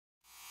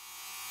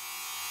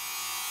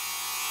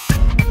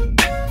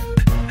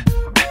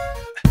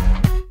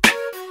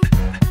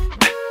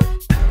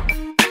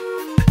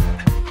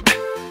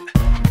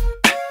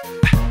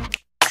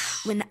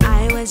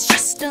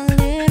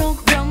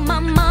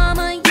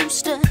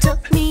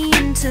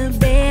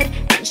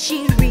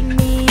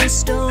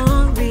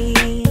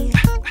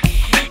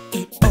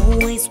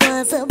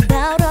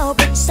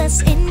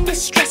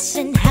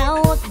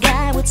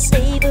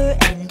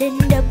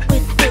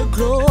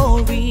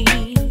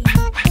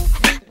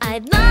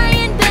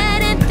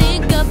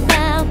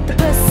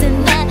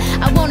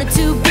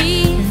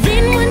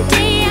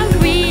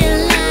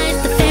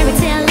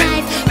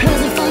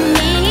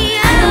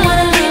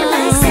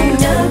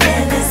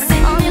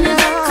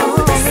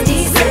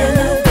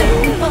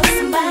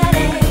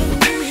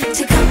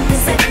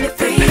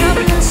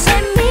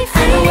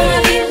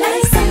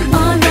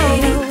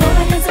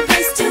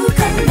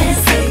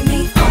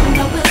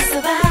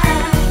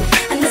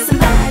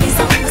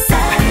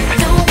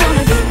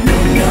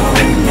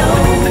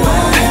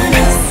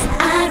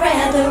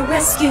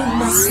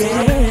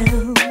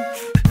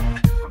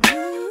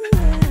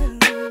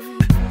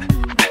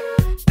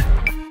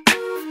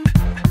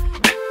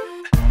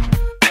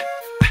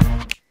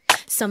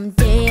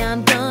Someday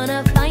I'm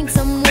gonna find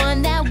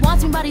someone that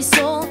wants me body,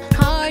 soul,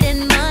 heart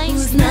and mind,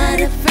 who's not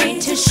afraid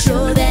to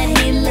show that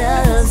he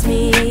loves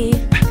me.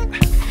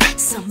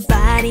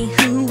 Somebody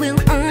who will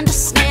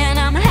understand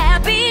I'm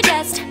happy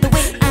just the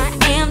way I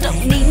am.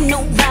 Don't need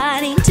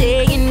nobody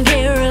taking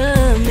care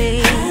of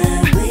me.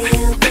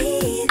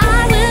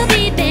 I will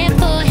be there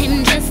for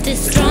him just as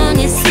strong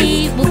as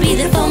he will be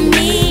there for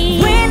me.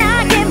 When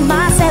I give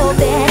myself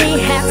that he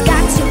has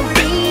got to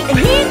be an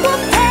equal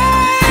pair.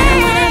 I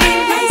wanna be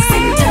like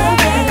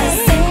Cinderella,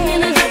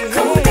 singing a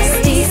cold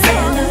dusty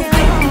cellar,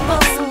 waiting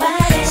for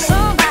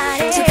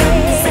somebody to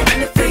come and set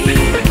me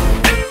free.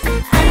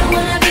 I don't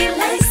wanna be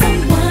like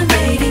someone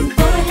waiting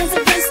for his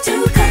prince to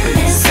come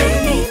and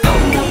save me. Oh,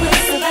 I will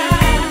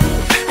survive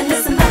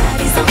unless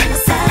somebody's on my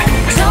side.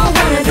 Don't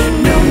wanna be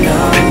no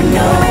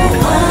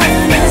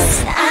one else.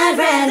 I'd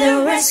rather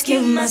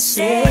rescue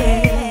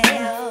myself.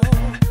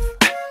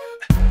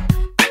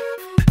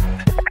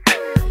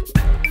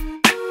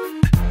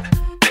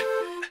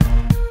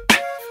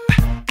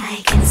 I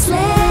can slay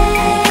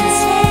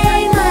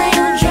my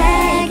own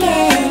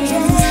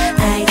dragons.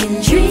 I can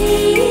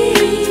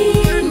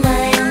dream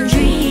my own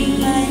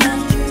dreams.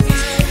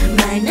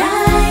 My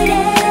knight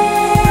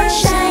in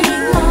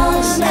shining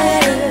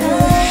armor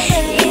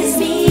is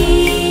me.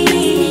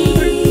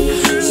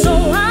 So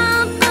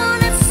I'm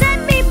gonna set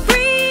me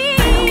free.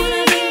 I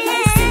wanna be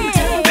like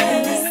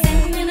Cinderella,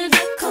 sitting in a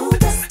dark, cold,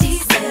 dusty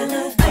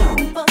cellar,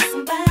 waiting for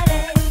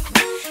somebody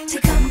to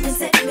come and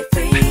set me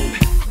free.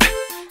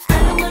 I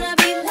don't wanna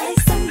be like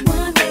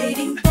someone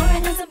waiting for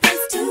an handsome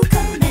prince to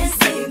come and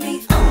save me.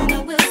 Oh, I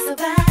will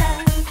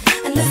survive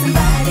unless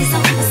somebody's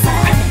on my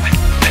side.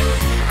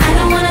 I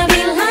don't wanna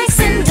be like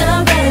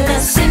Cinderella,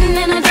 sitting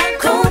in a dark,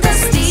 cold,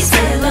 dusty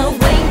cellar,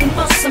 waiting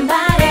for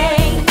somebody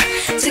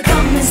to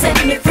come and set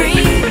me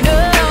free. No,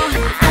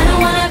 I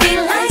don't wanna be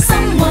like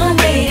someone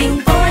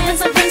waiting for a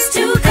handsome prince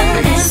to come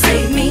and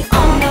save me.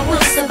 Oh, I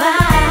will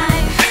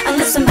survive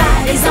unless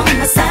somebody's on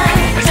my side.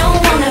 Don't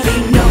wanna be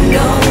no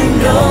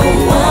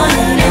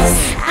one else.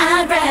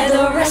 I'd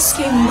rather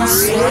rescue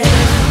myself.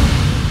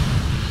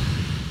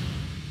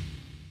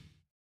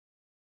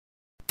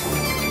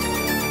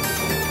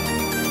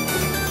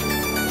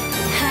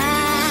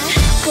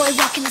 Boy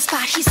walking the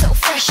spot, he's so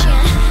fresh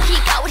and he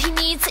got what he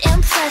needs to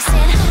impress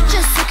and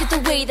just look at the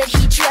way that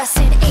he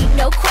dressin'. Ain't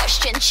no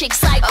question,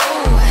 chicks like,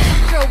 oh.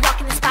 Girl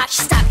walking the spot,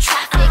 she stopped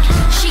traffic.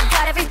 She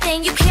got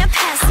everything, you can't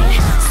pass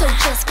it. So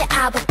just get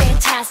out, but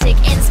fantastic,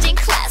 instant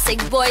classic.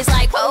 Boys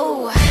like,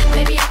 oh,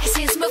 baby I can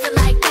see us moving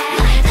like that.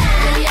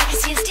 Baby I can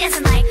see us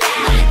dancing like that.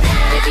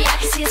 Baby I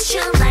can see us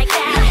chilling like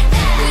that.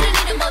 We don't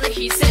need no more than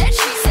he said,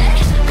 she said.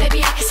 Baby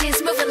I can see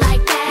us moving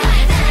like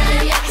that.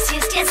 Baby I can see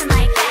us dancing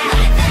like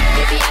that.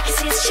 Baby I can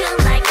see us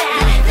chilling like that.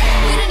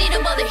 We don't need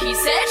no more than he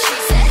said, she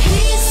said.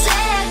 He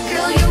said,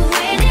 girl you're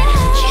winning.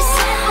 She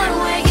said, but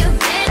where you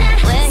been at?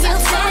 Stop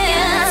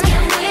talking, let's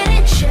get with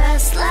it.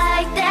 Just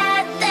like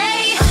that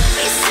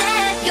he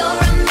said, you're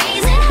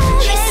amazing.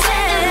 She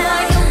said,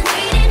 why you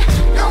waiting?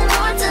 No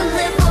more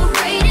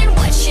deliberating.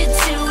 What you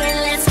doing?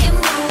 Let's get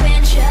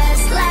moving.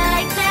 Just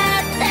like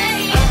that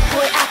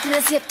boy acting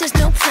as if there's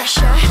no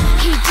pressure.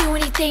 He'd do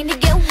anything to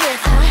get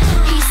with her.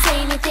 He'd say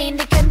anything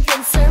to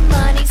convince her.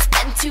 Money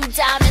spent to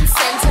diamond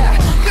center.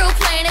 Girl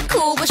playing it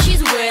cool, but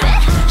she's with it.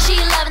 She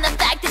loving the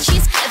fact that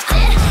she's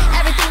gifted.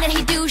 Everything that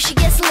he do, she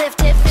gets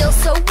lifted. Feels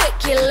so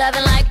wicked,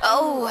 loving like,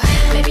 oh.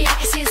 Baby, I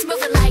can see us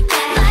moving like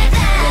that.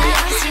 Baby,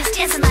 I can see us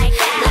dancing like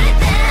that.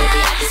 Baby,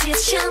 I can see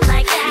us chilling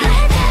like that.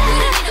 We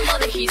don't need no more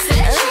than he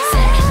said, she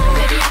said.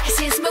 Baby, I can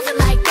see us moving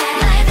like that.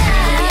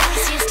 Baby, I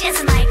can see us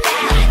dancing like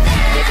that.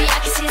 Baby, I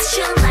can see us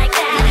chilling like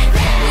that.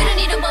 We don't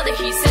need no more than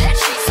he said,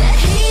 she said.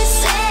 He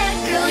said,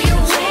 girl,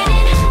 you're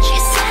winning. She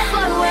said,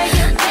 but where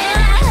you been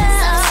at?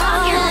 Stop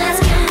talking, let's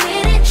get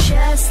with it.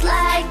 Just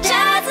like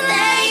that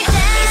he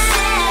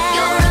said,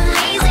 you're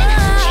amazing.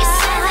 She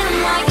said, then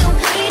why you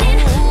waiting?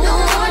 No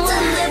more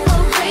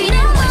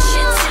deliberating. What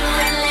you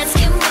doing? Let's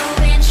get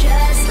moving.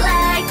 Just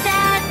like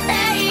that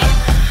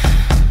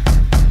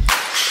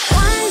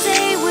One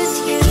day with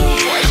you,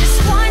 or just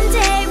one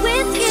day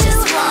with you.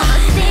 Just all the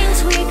things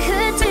we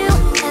could do.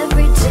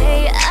 Every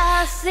day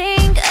I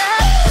think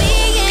of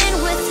being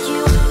with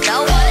you. No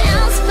one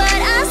else but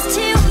us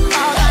two.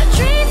 All our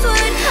dreams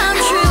would come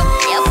true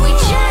if we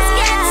just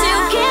get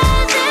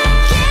together.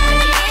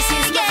 Baby, I can see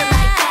us moving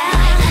like that.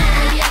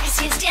 Baby, I can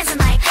see us dancing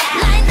like that.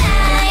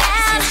 Baby, I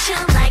can see us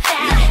chilling like that.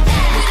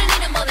 We don't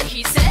need no more than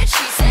he said,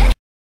 she said.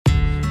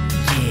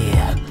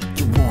 Yeah,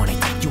 you want it,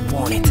 you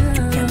want it.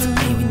 You can't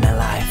live in a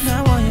life.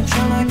 Now I am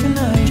trying like a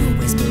knife. You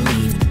always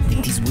believed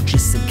that this was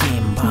just a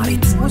game, but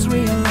it was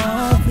real life.